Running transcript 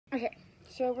Okay,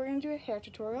 so we're gonna do a hair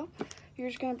tutorial. You're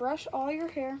just gonna brush all your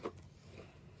hair.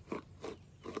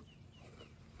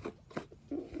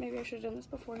 Maybe I should have done this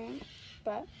beforehand,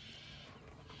 but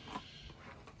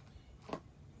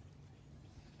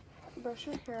brush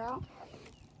your hair out.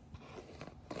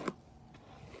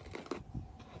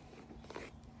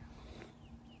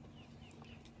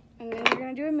 And then you're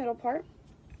gonna do a middle part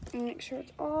and make sure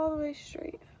it's all the way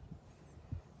straight.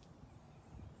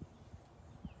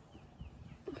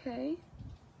 Okay.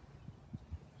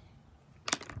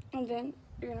 And then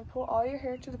you're gonna pull all your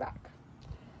hair to the back.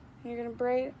 And you're gonna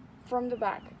braid from the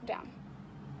back down.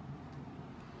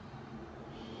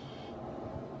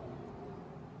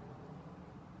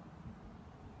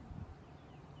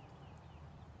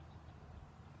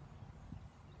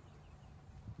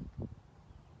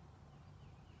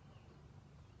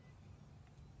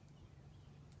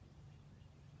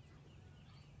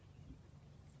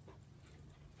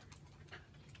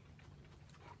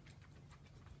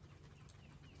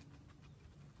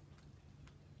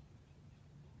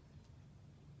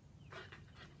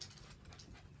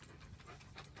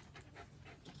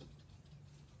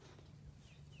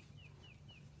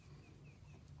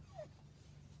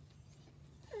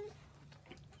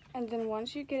 And then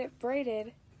once you get it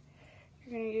braided,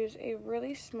 you're going to use a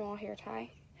really small hair tie.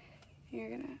 And you're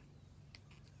going to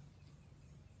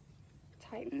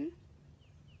tighten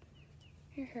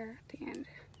your hair at the end.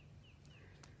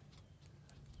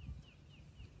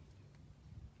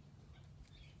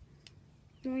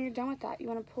 And when you're done with that, you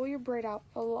want to pull your braid out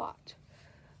a lot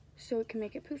so it can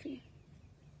make it poofy.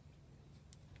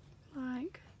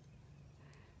 Like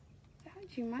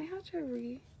that. You might have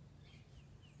to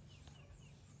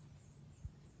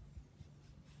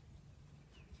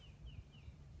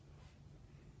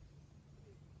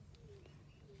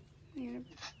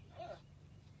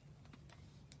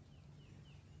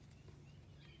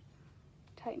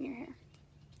tighten your hair.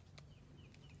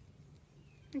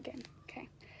 Again, okay.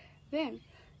 Then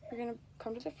you're gonna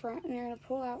come to the front and you're gonna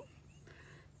pull out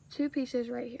 2 pieces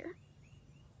right here.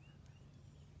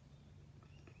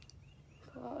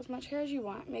 Pull out as much hair as you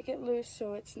want. Make it loose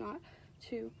so it's not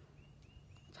too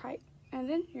tight. And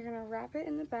then you're gonna wrap it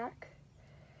in the back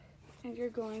and you're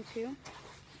going to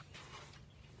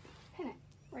pin it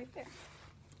right there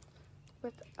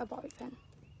with a bobby pin.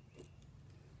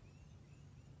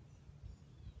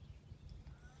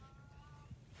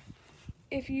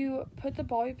 If you put the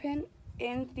bobby pin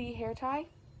in the hair tie,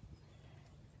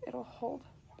 it'll hold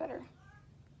better.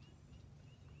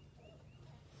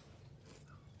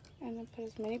 And then put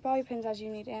as many bobby pins as you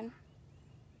need in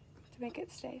to make it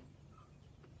stay.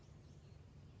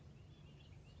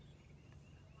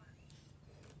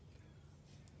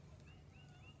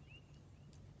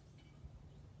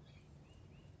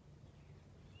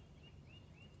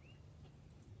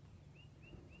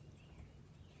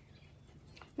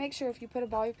 Make sure if you put a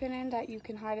bobby pin in that you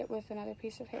can hide it with another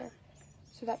piece of hair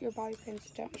so that your bobby pins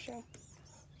don't show.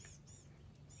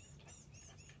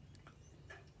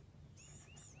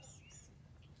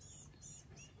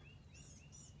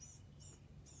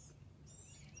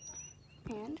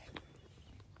 And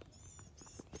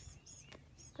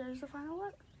there's the final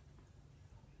look.